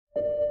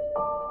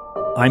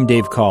I'm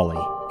Dave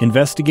Cawley,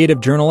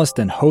 investigative journalist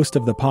and host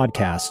of the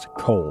podcast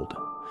Cold.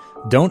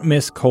 Don't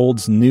miss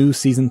Cold's new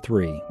Season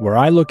 3, where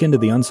I look into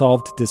the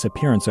unsolved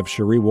disappearance of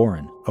Sheree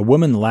Warren, a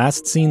woman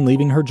last seen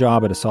leaving her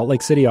job at a Salt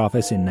Lake City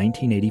office in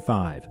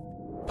 1985.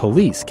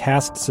 Police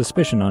cast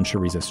suspicion on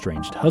Sheree's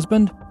estranged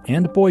husband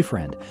and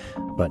boyfriend,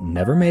 but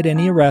never made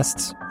any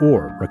arrests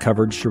or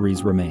recovered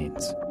Sheree's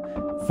remains.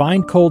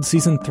 Find Cold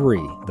Season 3,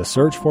 The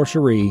Search for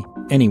Sheree,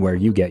 anywhere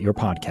you get your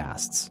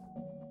podcasts.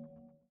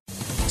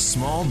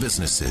 Small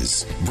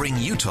businesses bring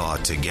Utah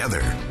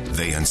together.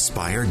 They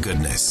inspire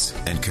goodness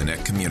and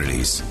connect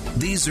communities.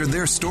 These are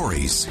their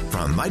stories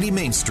from Mighty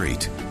Main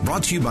Street,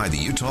 brought to you by the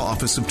Utah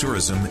Office of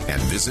Tourism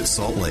and Visit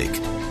Salt Lake.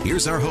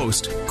 Here's our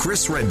host,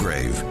 Chris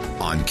Redgrave,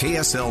 on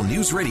KSL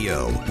News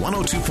Radio,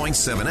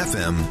 102.7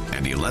 FM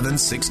and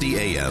 1160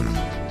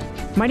 AM.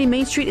 Mighty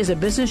Main Street is a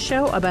business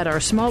show about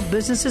our small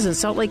businesses in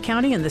Salt Lake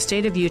County and the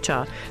state of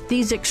Utah.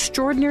 These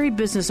extraordinary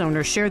business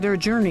owners share their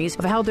journeys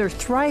of how they're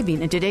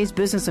thriving in today's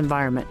business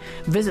environment.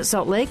 Visit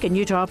Salt Lake and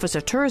Utah Office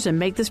of Tourism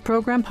make this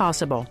program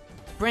possible.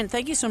 Brent,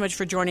 thank you so much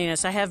for joining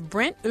us. I have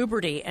Brent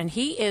Uberty, and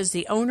he is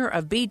the owner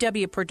of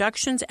BW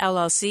Productions,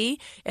 LLC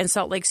in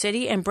Salt Lake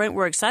City. And Brent,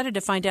 we're excited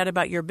to find out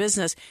about your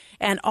business.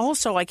 And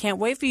also, I can't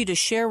wait for you to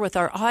share with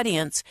our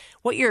audience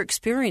what your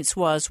experience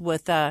was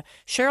with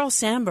Sheryl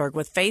Sandberg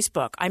with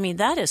Facebook. I mean,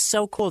 that is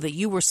so cool that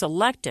you were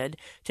selected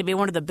to be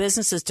one of the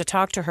businesses to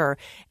talk to her.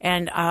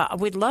 And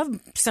we'd love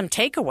some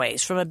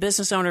takeaways from a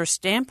business owner's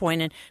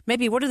standpoint. And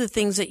maybe what are the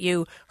things that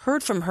you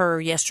heard from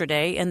her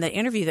yesterday in the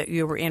interview that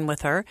you were in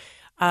with her?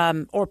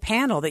 Or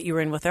panel that you were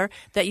in with her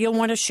that you'll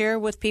want to share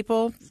with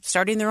people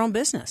starting their own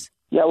business?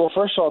 Yeah, well,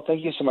 first of all,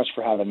 thank you so much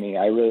for having me.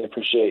 I really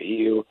appreciate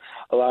you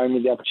allowing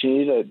me the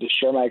opportunity to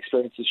share my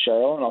experience with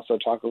Sheryl and also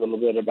talk a little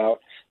bit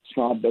about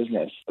small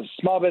business.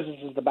 Small business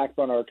is the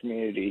backbone of our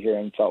community here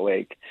in Salt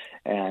Lake,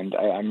 and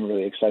I'm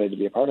really excited to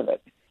be a part of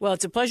it. Well,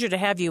 it's a pleasure to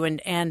have you,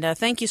 and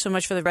thank you so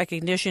much for the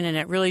recognition, and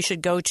it really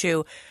should go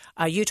to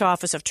Utah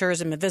Office of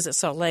Tourism and Visit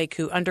Salt Lake,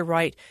 who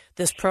underwrite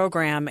this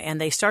program, and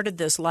they started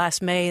this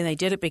last May, and they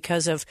did it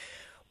because of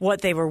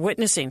what they were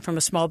witnessing from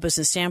a small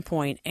business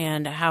standpoint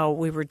and how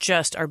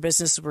our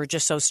businesses were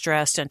just so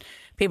stressed and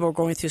people were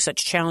going through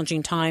such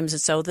challenging times.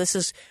 And so this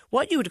is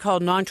what you would call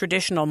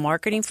non-traditional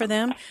marketing for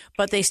them,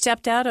 but they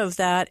stepped out of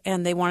that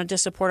and they wanted to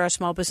support our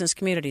small business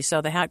community.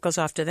 So the hat goes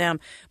off to them.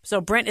 So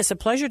Brent, it's a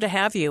pleasure to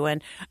have you.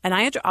 And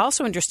I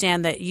also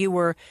understand that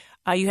you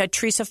had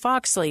Teresa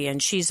Foxley,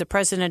 and she's the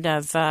president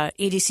of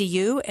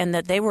EDCU, and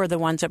that they were the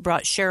ones that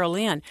brought Sheryl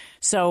in.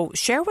 So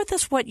share with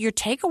us what your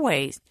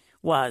takeaway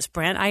was,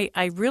 Brent.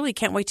 I really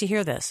can't wait to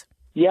hear this.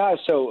 Yeah,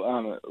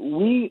 so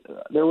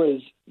there was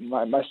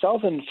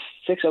myself and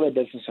 6 other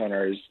business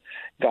owners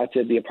got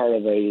to be a part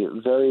of a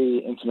very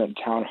intimate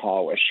town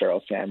hall with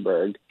Sheryl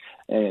Sandberg,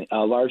 and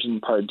large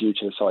in part due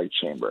to the Salt Lake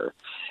Chamber.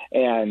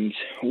 And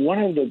one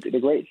of the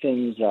great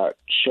things that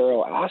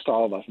Sheryl asked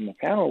all of us in the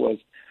panel was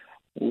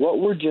what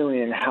we're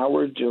doing and how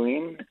we're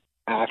doing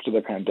after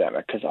the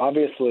pandemic, because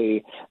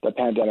obviously the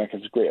pandemic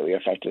has greatly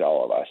affected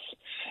all of us,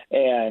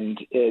 and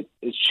it's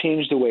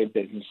changed the way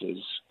businesses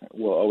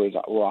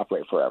will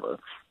operate forever.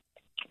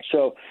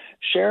 So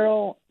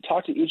Sheryl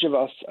talked to each of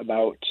us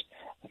about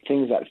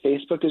things that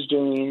Facebook is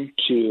doing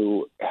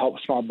to help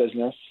small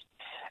business,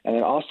 and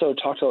then also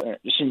talked to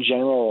just in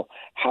general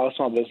how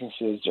small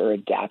businesses are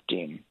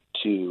adapting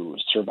to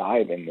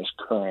survive in this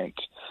current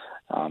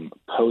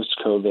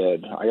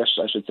post-COVID, I guess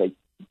I should say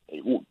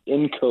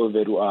in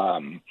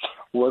COVID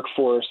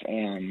workforce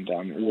and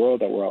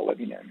world that we're all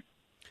living in.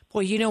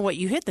 Well, you know what?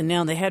 You hit the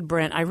nail on the head,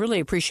 Brent. I really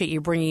appreciate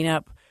you bringing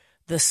up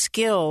the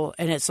skill,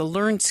 and it's a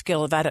learned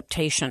skill of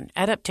adaptation.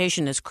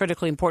 Adaptation is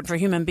critically important for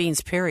human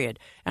beings, period.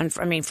 And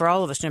for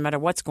all of us, no matter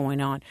what's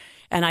going on.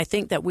 And I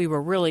think that we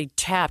were really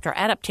tapped. Our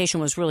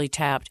adaptation was really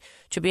tapped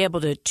to be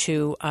able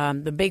to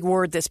the big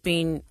word that's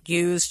being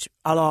used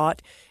a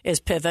lot is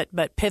pivot,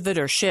 but pivot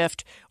or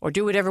shift or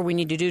do whatever we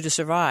need to do to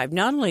survive,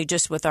 not only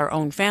just with our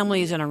own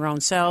families and our own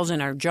selves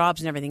and our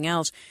jobs and everything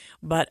else,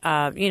 but,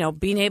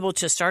 being able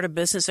to start a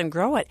business and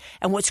grow it.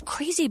 And what's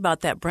crazy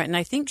about that, Brent, and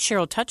I think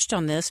Sheryl touched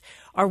on this,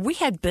 we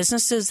had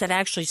businesses that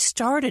actually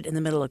started in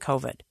the middle of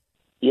COVID.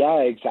 Yeah,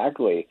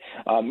 exactly.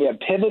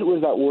 Pivot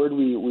was that word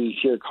we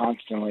hear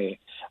constantly.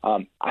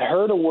 I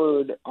heard a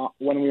word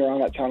when we were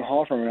on that town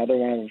hall from another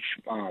one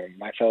of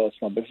my fellow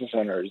small business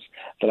owners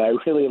that I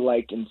really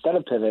liked instead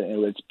of pivot, and it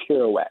was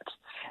pirouette.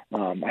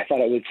 I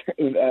thought it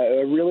was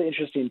a really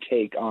interesting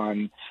take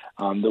on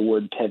the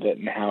word pivot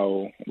and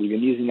how we've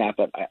been using that,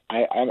 but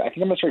I think I'm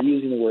going to start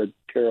using the word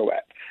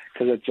pirouette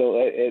because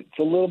it's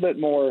a little bit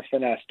more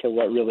finesse to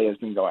what really has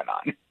been going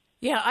on.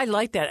 Yeah, I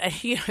like that.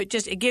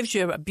 It gives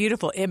you a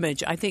beautiful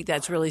image. I think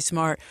that's really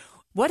smart.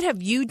 What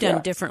have you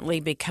done differently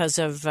because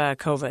of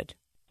COVID?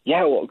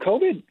 Yeah, well,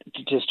 COVID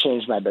just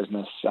changed my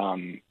business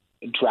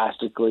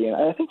drastically, and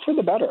I think for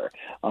the better,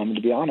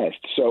 to be honest.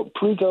 So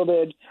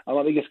pre-COVID,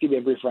 let me just give you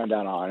a brief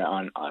rundown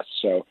on us.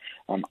 So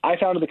I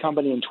founded the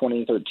company in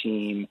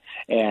 2013,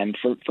 and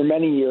for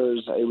many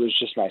years, it was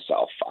just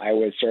myself. I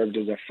was served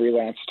as a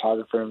freelance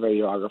photographer and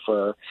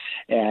videographer,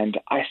 and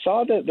I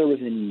saw that there was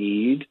a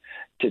need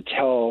to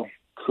tell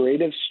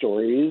creative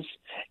stories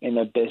in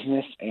a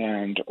business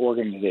and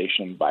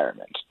organization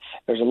environment.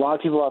 There's a lot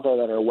of people out there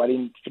that are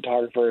wedding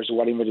photographers,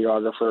 wedding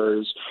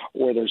videographers,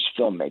 or there's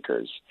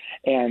filmmakers.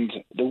 And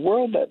the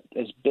world that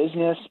is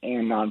business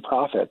and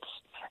nonprofits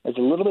is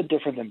a little bit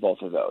different than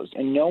both of those.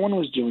 And no one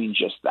was doing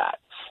just that.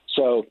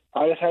 So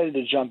I decided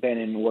to jump in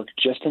and work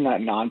just in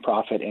that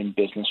nonprofit and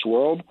business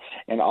world.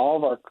 And all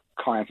of our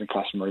clients and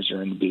customers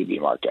are in the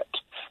B2B market.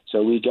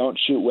 So we don't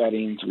shoot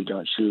weddings, we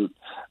don't shoot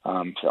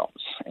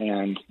films.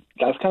 And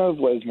that's kind of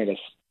what has made us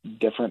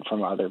different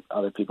from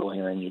other people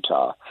here in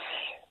Utah.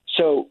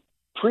 So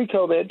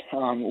pre-COVID,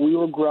 we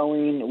were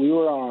growing. We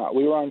were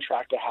on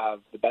track to have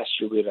the best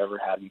year we've ever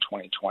had in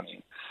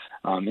 2020.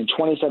 In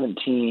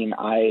 2017,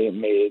 I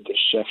made the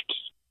shift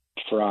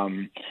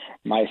from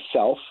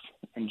myself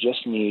and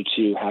just me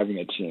to having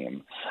a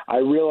team. I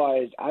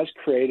realized as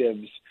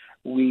creatives,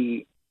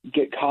 we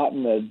get caught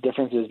in the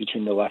differences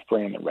between the left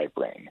brain and the right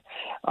brain.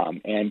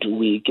 And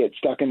we get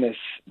stuck in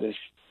this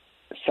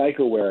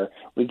cycle where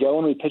we go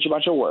and we pitch a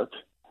bunch of work,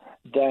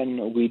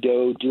 then we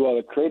do all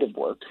the creative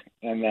work,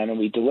 and then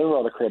we deliver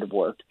all the creative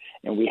work,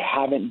 and we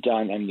haven't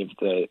done any of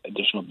the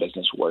additional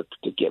business work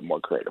to get more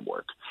creative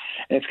work.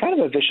 And it's kind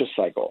of a vicious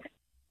cycle.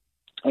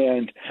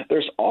 And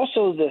there's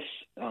also this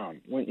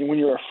when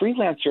you're a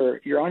freelancer,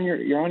 you're on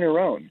your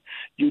own.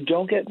 You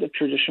don't get the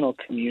traditional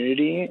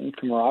community and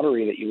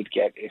camaraderie that you would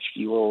get if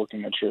you were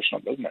working in a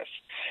traditional business.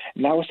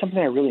 And that was something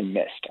I really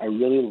missed. I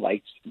really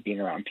liked being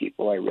around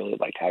people. I really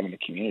liked having a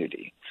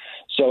community.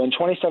 So in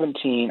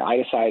 2017,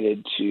 I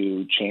decided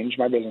to change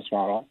my business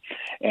model,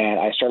 and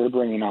I started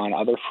bringing on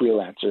other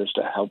freelancers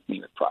to help me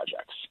with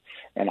projects.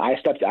 And I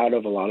stepped out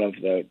of a lot of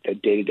the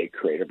day-to-day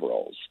creative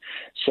roles.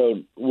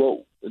 So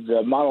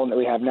the model that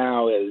we have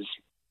now is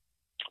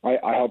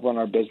I help run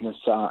our business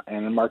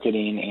and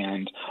marketing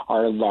and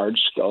our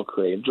large-scale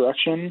creative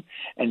direction.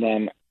 And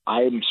then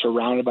I'm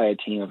surrounded by a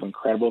team of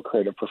incredible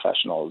creative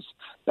professionals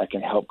that can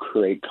help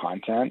create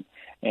content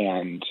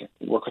and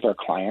work with our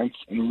clients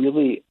and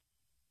really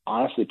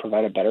honestly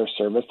provide a better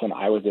service than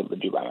I was able to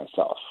do by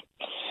myself.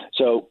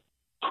 So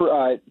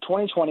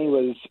 2020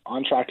 was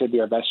on track to be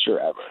our best year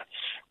ever.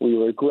 We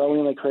were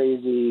growing like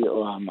crazy.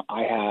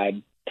 I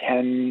had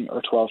 10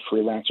 or 12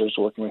 freelancers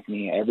working with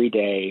me every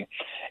day,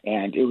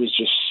 and it was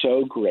just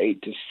so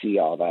great to see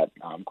all that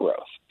growth.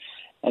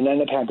 And then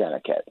the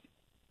pandemic hit.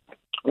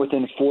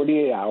 Within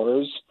 48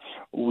 hours,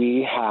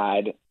 we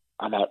had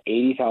about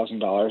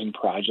 $80,000 in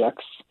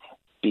projects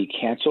be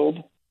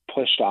canceled,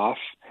 pushed off,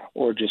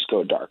 or just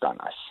go dark on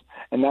us.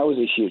 And that was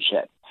a huge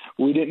hit.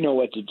 We didn't know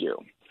what to do.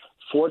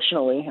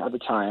 Fortunately, at the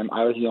time,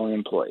 I was the only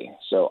employee,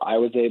 so I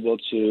was able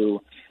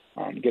to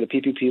get a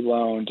PPP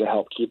loan to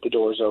help keep the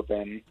doors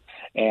open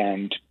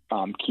and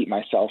keep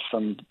myself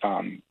from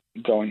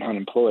going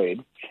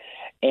unemployed.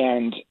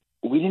 And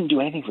we didn't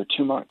do anything for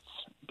 2 months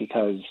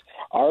because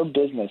our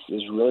business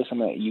is really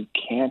something that you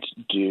can't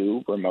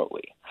do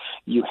remotely.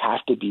 You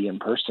have to be in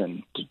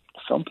person to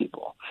film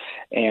people.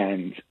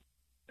 And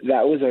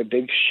that was a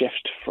big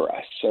shift for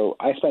us. So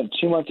I spent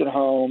 2 months at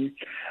home.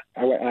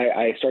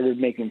 I started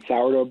making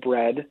sourdough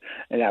bread,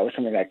 and that was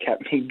something that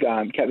kept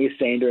me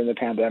sane during the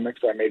pandemic.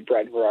 So I made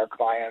bread for our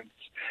clients,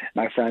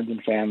 my friends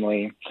and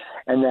family.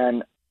 And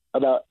then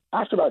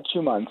after about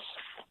 2 months,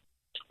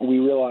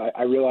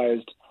 I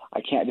realized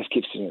I can't just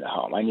keep sitting at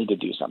home. I need to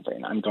do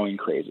something. I'm going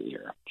crazy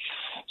here.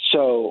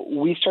 So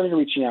we started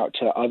reaching out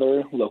to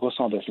other local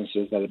small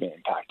businesses that have been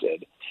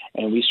impacted,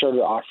 and we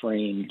started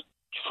offering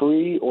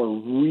free or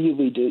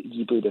really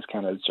deeply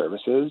discounted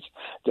services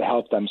to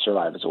help them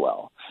survive as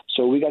well.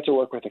 So we got to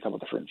work with a couple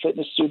different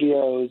fitness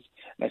studios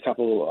and a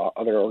couple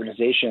other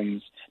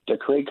organizations to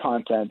create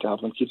content to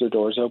help them keep their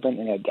doors open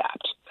and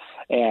adapt.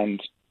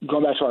 And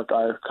going back to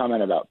our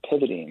comment about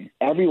pivoting,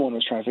 everyone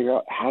was trying to figure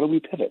out, how do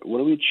we pivot? What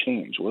do we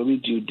change? What do we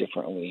do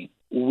differently?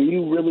 We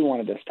really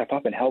wanted to step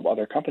up and help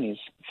other companies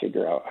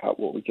figure out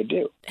what we could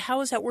do.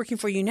 How is that working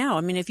for you now?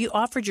 I mean, if you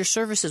offered your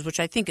services, which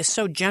I think is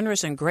so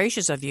generous and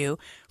gracious of you,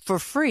 for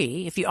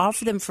free, if you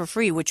offer them for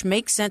free, which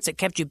makes sense, it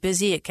kept you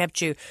busy, it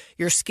kept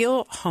your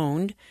skill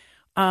honed,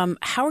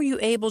 how are you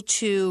able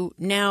to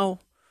now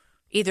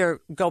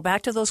either go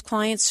back to those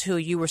clients who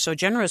you were so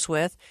generous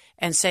with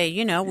and say,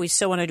 we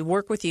still wanted to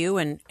work with you,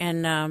 and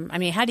I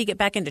mean, how do you get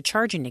back into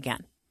charging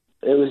again?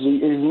 It was a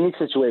unique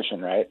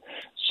situation, right?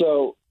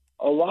 So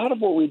a lot of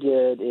what we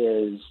did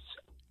is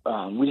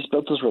we just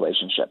built those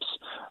relationships.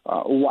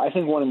 I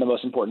think one of the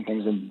most important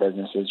things in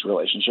business is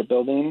relationship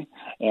building,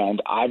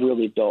 and I've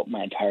really built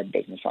my entire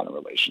business on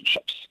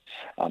relationships.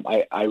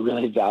 I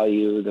really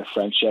value the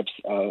friendships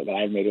that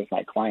I've made with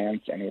my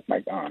clients and with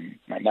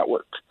my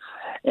network.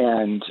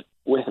 And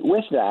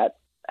with that,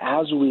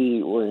 as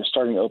we were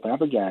starting to open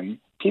up again,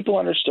 people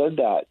understood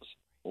that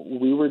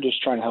we were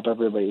just trying to help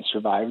everybody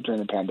survive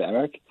during the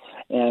pandemic,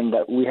 and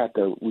that we have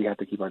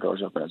to keep our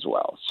doors open as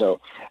well. So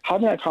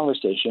having that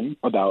conversation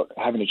about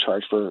having to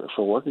charge for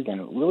work again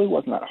really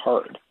wasn't that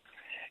hard.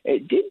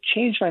 It did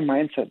change my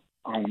mindset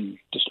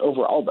just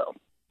overall, though.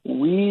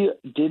 We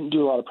didn't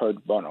do a lot of pro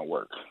bono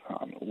work.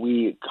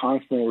 We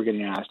constantly were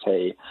getting asked,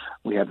 hey,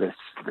 we have this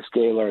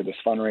scalar, this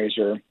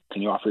fundraiser,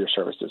 can you offer your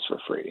services for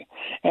free?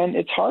 And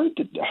it's hard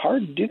to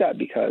do that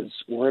because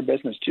we're a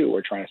business too.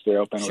 We're trying to stay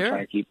open. Sure. We're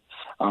trying to keep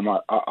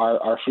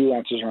our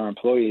freelancers and our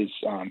employees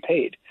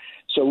paid.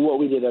 So what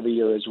we did every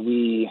year is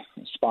we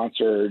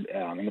sponsored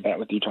an event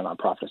with the Utah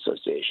Nonprofit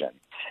Association.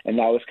 And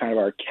that was kind of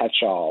our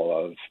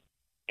catch-all of,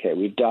 okay,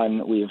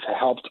 we've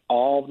helped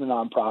all of the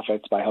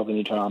nonprofits by helping the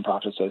Utah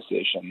Nonprofit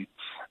Association.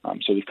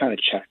 So we've kind of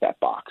checked that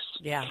box.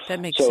 Yeah, that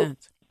makes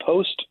sense.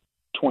 Post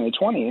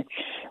 2020,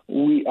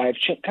 I've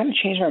kind of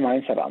changed my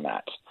mindset on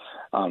that.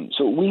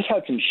 So we've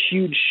had some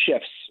huge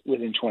shifts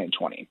within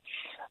 2020.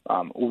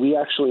 We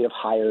actually have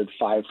hired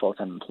 5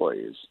 full-time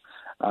employees,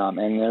 and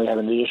then we have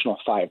an additional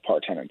 5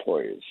 part-time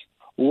employees.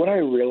 What I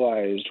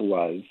realized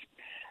was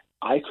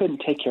I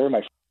couldn't take care of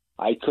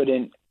I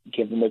couldn't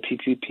give them a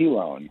PPP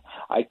loan.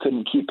 I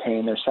couldn't keep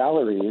paying their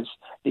salaries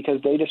because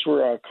they just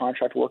were a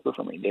contract worker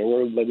for me. They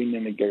were living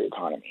in the gig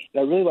economy.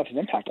 That really left an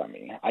impact on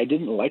me. I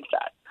didn't like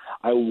that.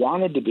 I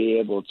wanted to be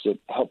able to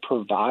help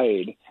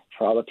provide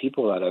for all the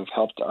people that have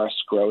helped us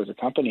grow as a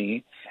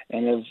company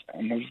and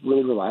have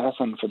really relied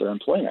on them for their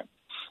employment.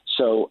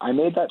 So I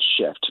made that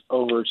shift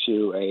over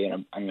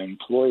to an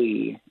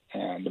employee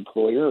and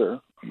employer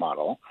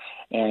model,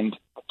 and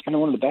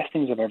one of the best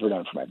things I've ever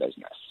done for my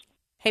business.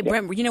 Hey,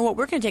 Brent, you know what?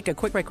 We're going to take a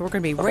quick break. We're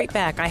going to be right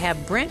back. I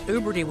have Brent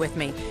Uberty with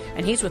me,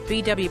 and he's with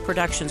BW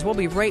Productions. We'll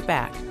be right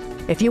back.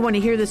 If you want to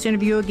hear this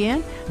interview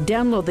again,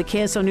 download the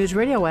KSL News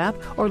Radio app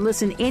or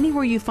listen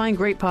anywhere you find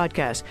great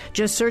podcasts.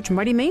 Just search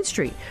Mighty Main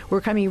Street.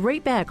 We're coming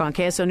right back on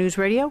KSL News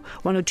Radio,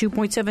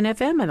 102.7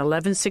 FM and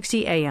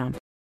 1160 AM.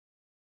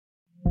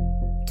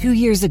 2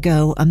 years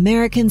ago,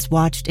 Americans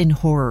watched in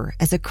horror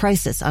as a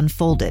crisis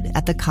unfolded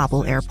at the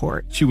Kabul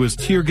airport. She was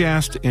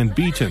tear-gassed and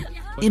beaten.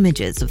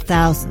 Images of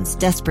thousands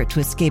desperate to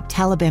escape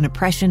Taliban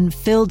oppression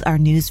filled our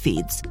news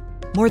feeds.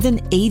 More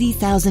than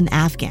 80,000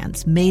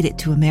 Afghans made it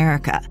to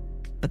America.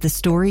 But the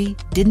story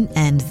didn't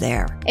end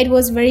there. It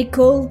was very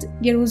cold.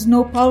 There was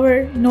no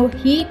power, no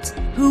heat.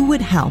 Who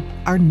would help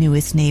our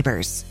newest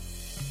neighbors?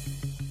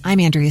 I'm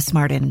Andrea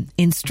Smartin.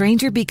 In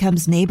Stranger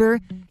Becomes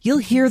Neighbor, you'll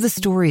hear the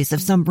stories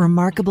of some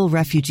remarkable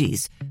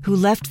refugees who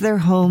left their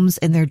homes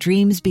and their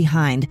dreams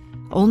behind,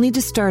 only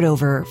to start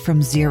over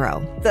from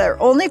zero.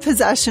 Their only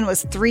possession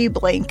was 3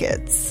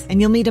 blankets. And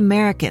you'll meet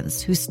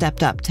Americans who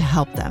stepped up to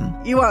help them.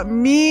 You want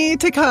me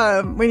to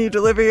come when you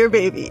deliver your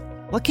baby.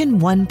 What can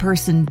one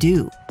person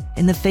do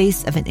in the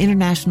face of an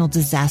international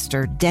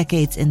disaster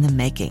decades in the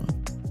making?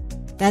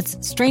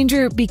 That's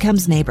Stranger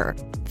Becomes Neighbor.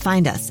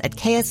 Find us at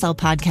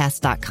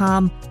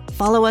kslpodcast.com,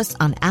 follow us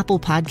on Apple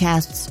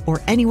Podcasts,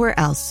 or anywhere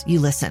else you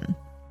listen.